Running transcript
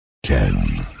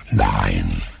10,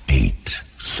 9, 8,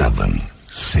 7,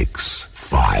 6,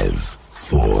 5,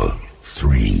 4,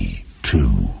 3, 2,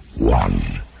 1,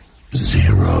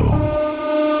 0.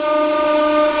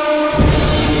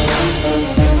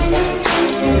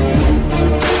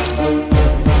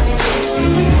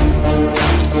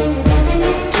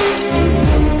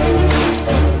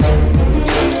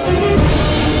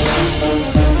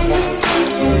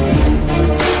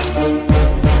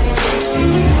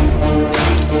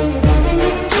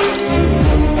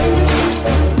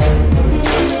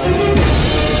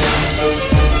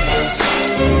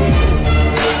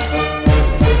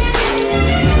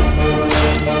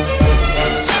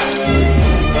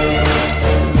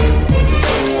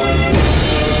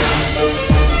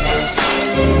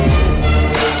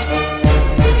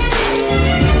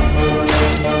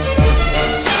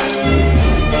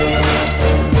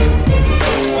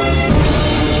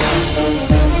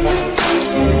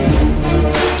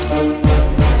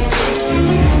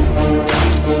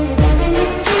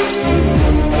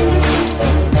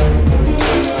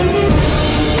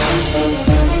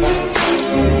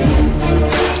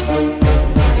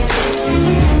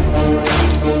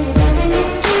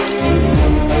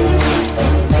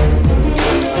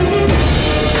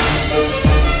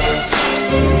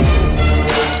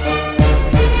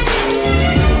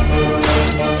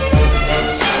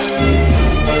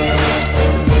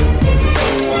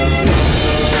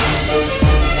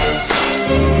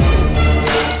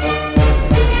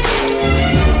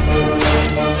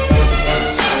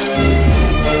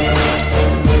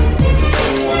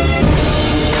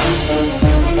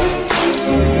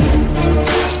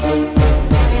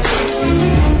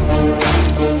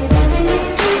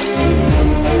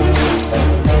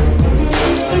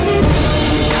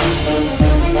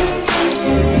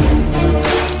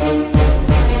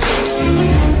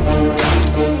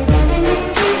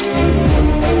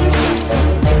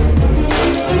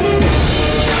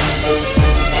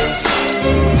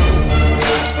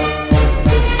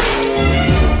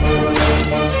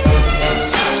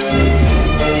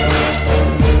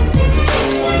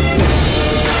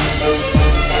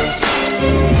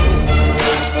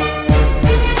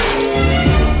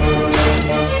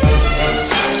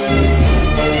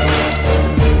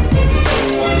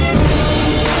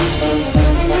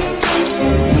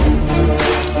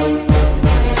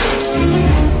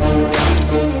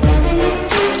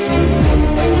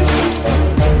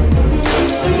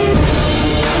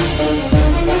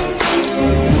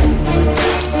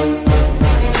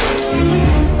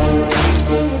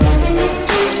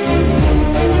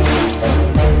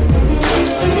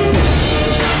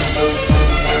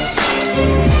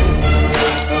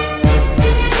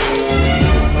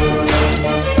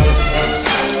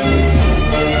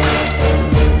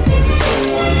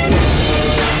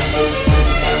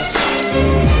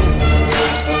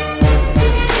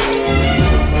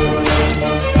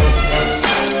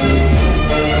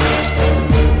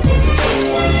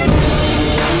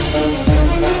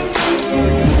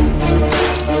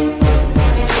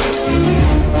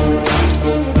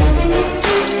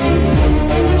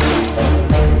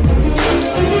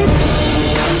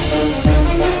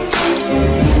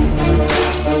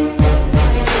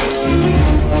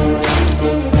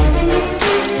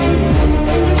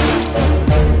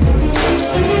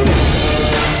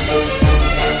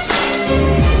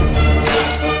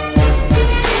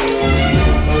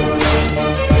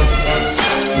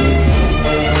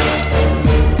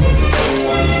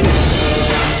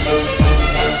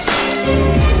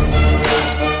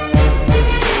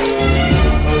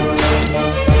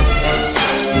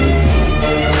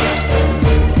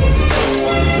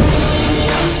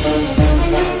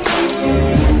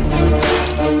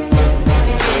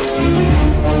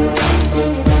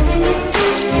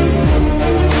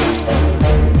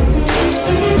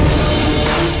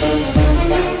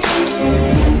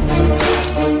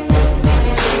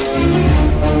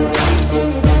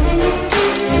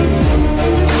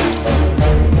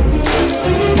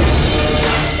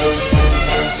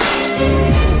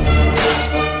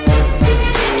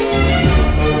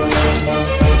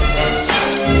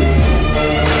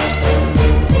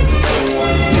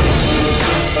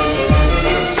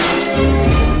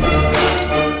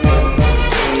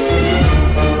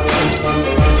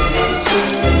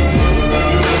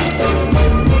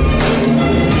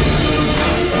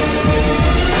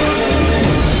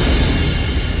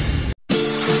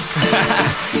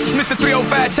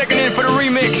 checking in for the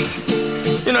remix.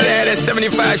 You know they had that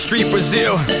 75 Street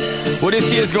Brazil. Well,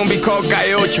 this year's gonna be called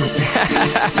Calle Ocho.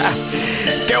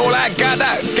 Que hola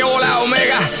gata, que hola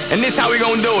omega. And this how we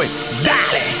gonna do it.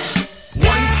 Dale!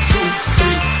 1, 2,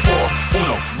 3, 4,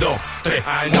 1, 2, 3.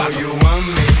 I know you want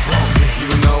me.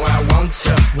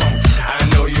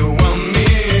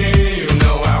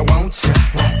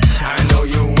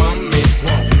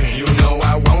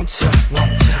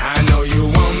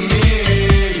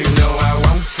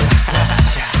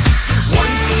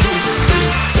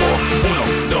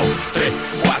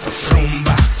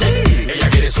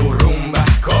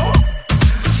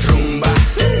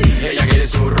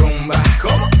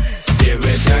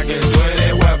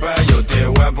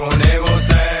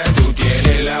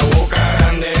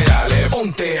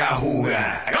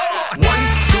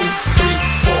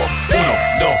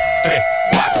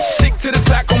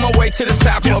 to the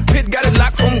top. Pit got it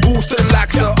locked from goose to the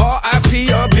locks. R.I.P.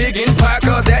 a big in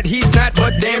Parker that he's not,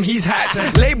 but damn he's hot.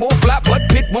 Label flop, but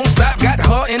Pit won't stop. Got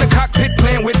her in the cockpit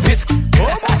playing with Pitts.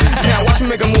 Now watch me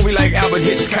make a movie like Albert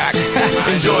Hitchcock.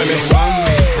 Enjoy me.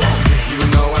 You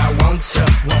know I want ya.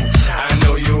 I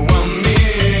know you want me.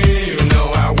 You know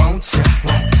I want ya.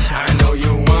 I know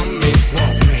you want me.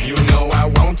 You know I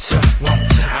want ya.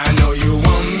 I know you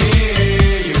want me.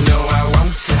 You know I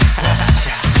want ya.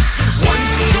 1,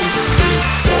 2, 3,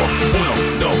 4. 1,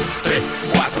 2, 3,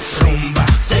 4. Rumba.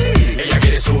 Ella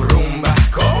quiere su rumba.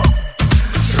 ¿Cómo?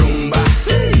 Rumba.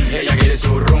 Ella quiere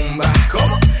su rumba.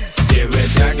 ¿Cómo? Si es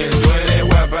verdad que tú eres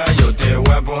guapa, yo te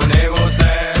voy a poner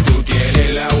gozar. Tú tienes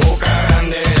la boca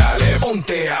grande, dale,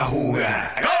 ponte a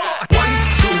jugar. 1,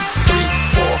 2, 3,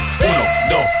 4. 1,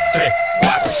 2, 3,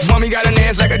 4. Mommy got an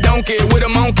ass like a donkey with a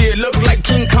monkey. Look like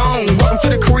King Kong. Welcome to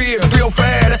the crib,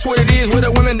 305. That's what it is with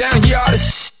the women down here. All the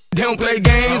shit. They don't play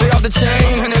games, they off the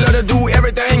chain, and they love to do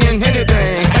everything and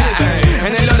anything.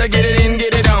 And they love to get it in,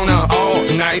 get it on all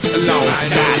night long.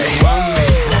 You want me,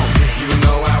 you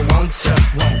know I want ya.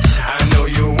 I know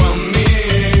you want me,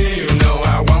 you know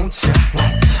I want ya.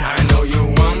 I know you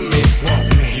want me,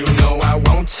 you know I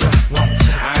want ya.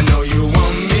 I know you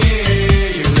want me,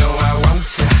 you know I want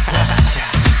ya.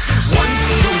 1,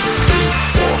 2, 3,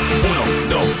 4.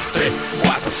 1, 2, 3,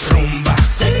 4. Rumba,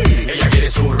 ella quiere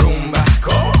su rumba.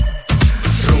 ¿Cómo?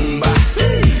 Rumba,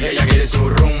 ella quiere su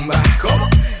rumba. ¿Cómo?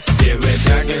 Si es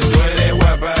verdad que tú eres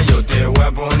guapa, yo te voy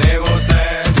a poner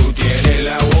gozar. Tú tienes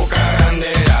la boca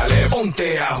grande, dale,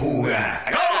 ponte a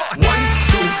jugar. 1, 2,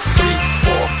 3,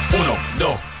 4. 1,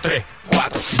 2, 3, 4.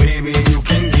 Baby, you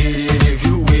can get it if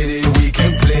you with it, we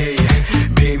can play.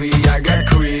 Baby, I got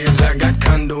cribs, I got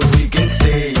condos, we can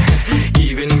stay.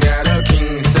 Even got a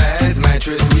king size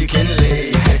mattress we can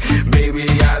lay. Baby,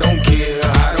 I don't care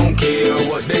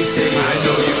what they say. I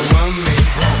know you want me,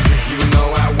 you know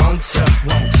I want ya.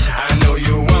 I know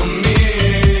you want me,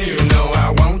 you know I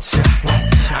want ya.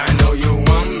 I know you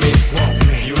want me,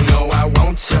 you know I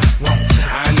want ya.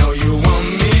 I know you want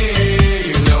me,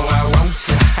 you know I want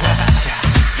ya.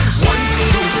 1,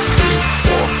 2, 3,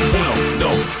 4. 1,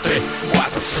 2, 3,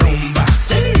 4. Rumba,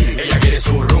 ella quiere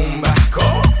su rumba.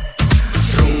 ¿Cómo?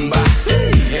 Rumba,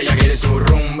 ella quiere su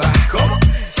rumba. ¿Cómo?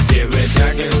 Si es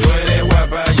verdad que tú eres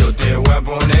guapa, yo te voy a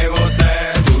poner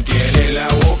gozar. Tú tienes la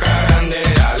boca grande,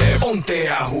 dale, ponte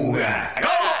a jugar.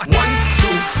 1, 2,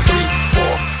 3,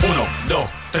 4. 1, 2,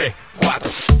 3,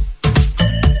 4.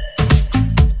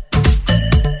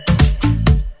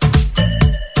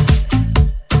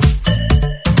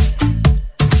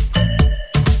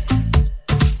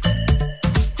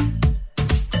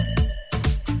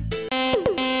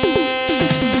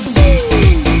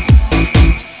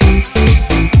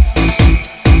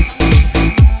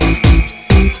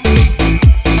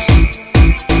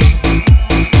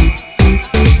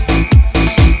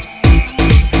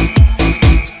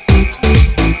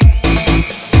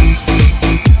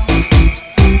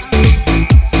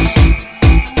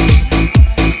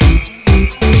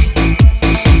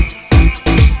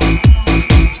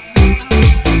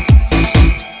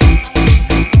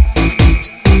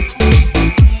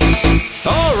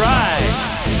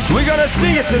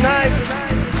 Tonight,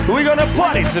 we're gonna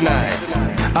party tonight.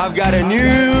 I've got a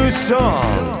new song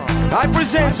I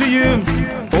present to you.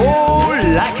 Oh,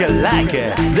 like a,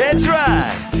 that's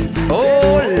right.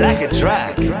 Oh, like a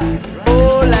track.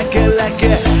 Oh, like a,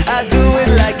 I do it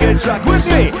like a track with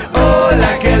me. Oh,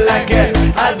 like a,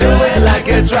 I do it like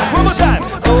a track. One more time.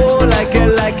 Oh, like a,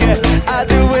 I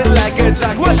do it like a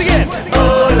track. Once again.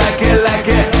 Oh, like a,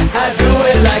 I do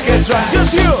it like a track.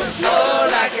 Just you. Oh,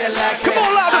 like a, come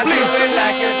on louder, please.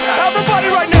 Everybody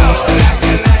right now.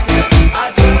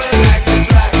 I do it like a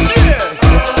track. Yeah.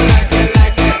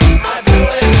 I do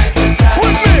it like a track.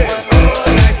 With me.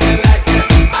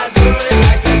 I do it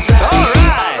like a track. All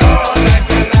right.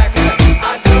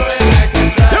 I do it like a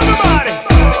track. Everybody.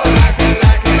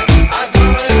 I do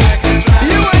it like a track.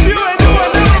 You and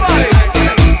everybody.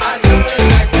 I do it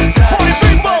like a track. Party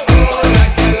people.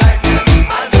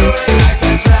 I do it like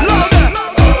a track. Louder.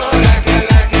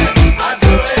 I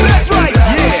do it. That's right.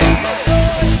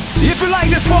 Yeah. If you like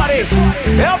this party,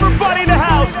 everybody in the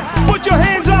house, put your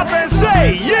hands up and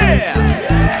say, yeah.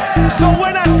 So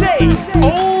when I say,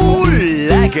 oh,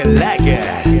 like a,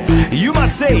 you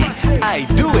must say, I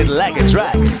do it like a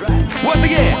track. Once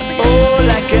again, oh,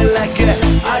 like a,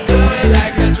 I do it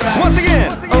like a track. Once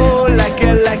again, oh, like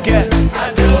a,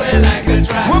 I do it like a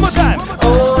track. One more time,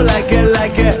 oh, like a,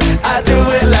 I do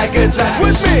it like a track.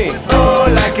 With me, oh,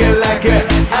 like a,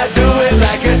 I do it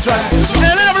like a track.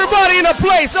 And everybody in the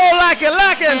place, oh, like a,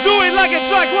 and do it like a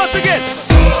track once again.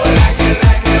 Oh, like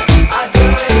a,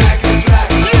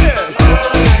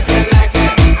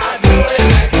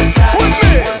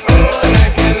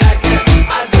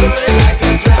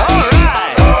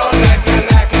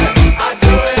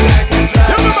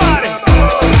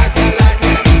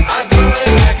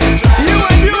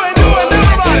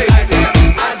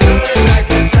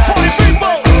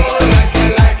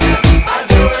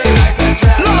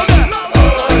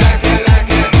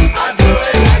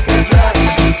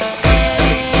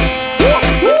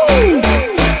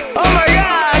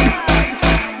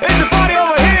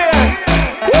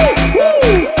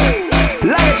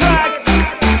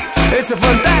 Mr.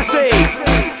 Fantastic,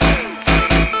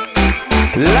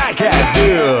 like I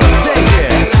do. Take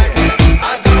it.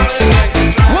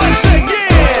 Once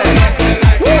again.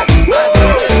 Woo, woo.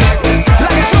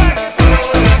 Like a track.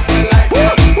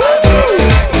 Woo, woo.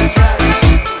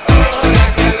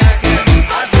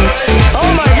 Oh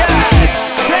my God.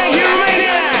 Thank you,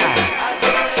 Romania.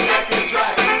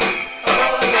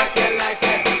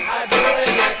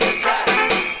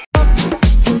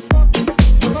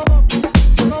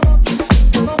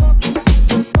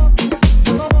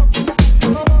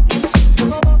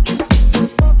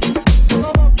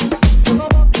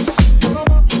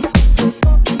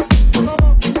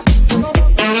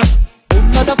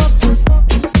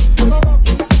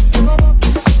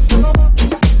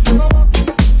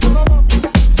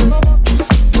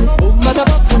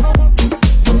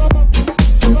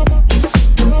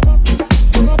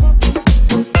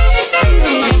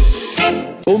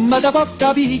 Da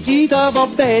porca picchita va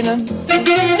bene,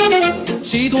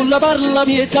 se tu la parla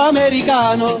miezza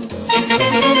americano,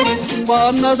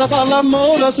 quando si fa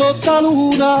l'amore sotto la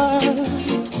luna,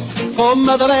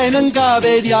 come da bene in capo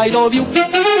di I love you,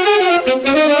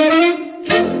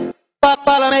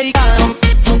 papà l'americano.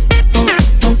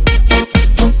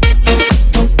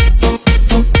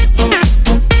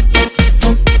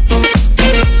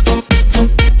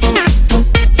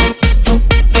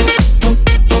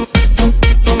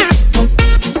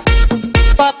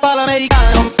 Papà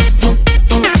l'americano.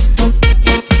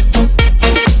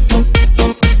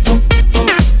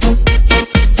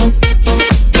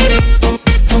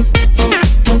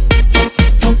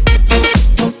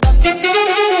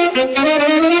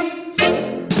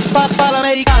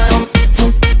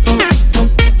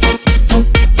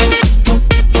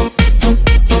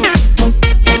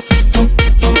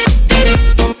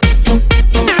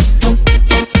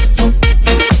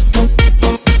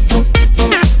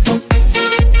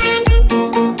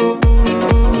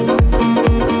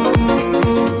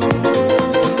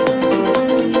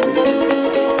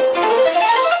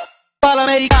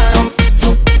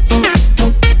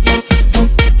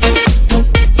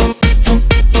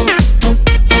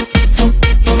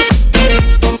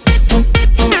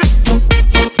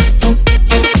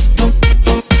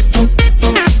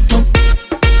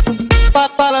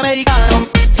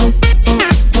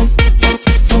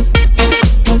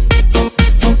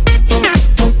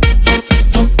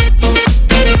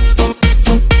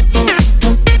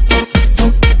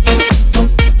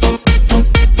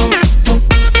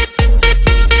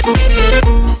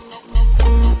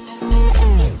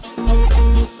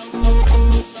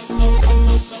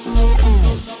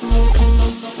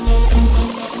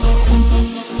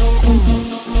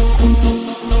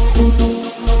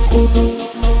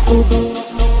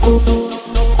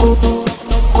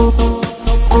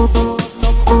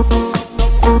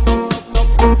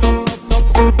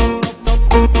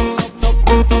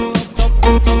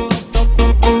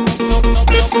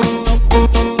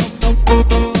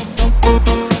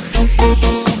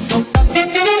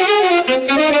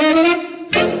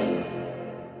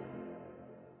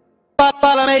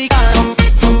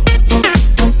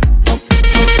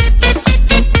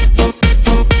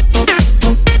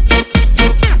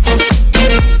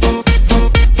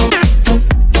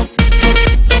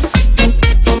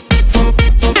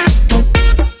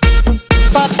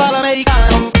 Papà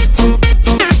l'americano.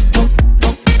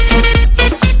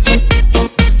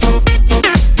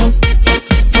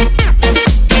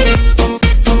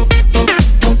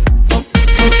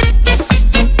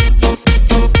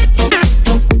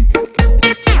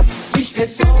 Ich che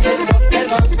so del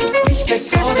rock, ich che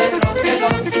so del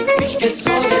rock,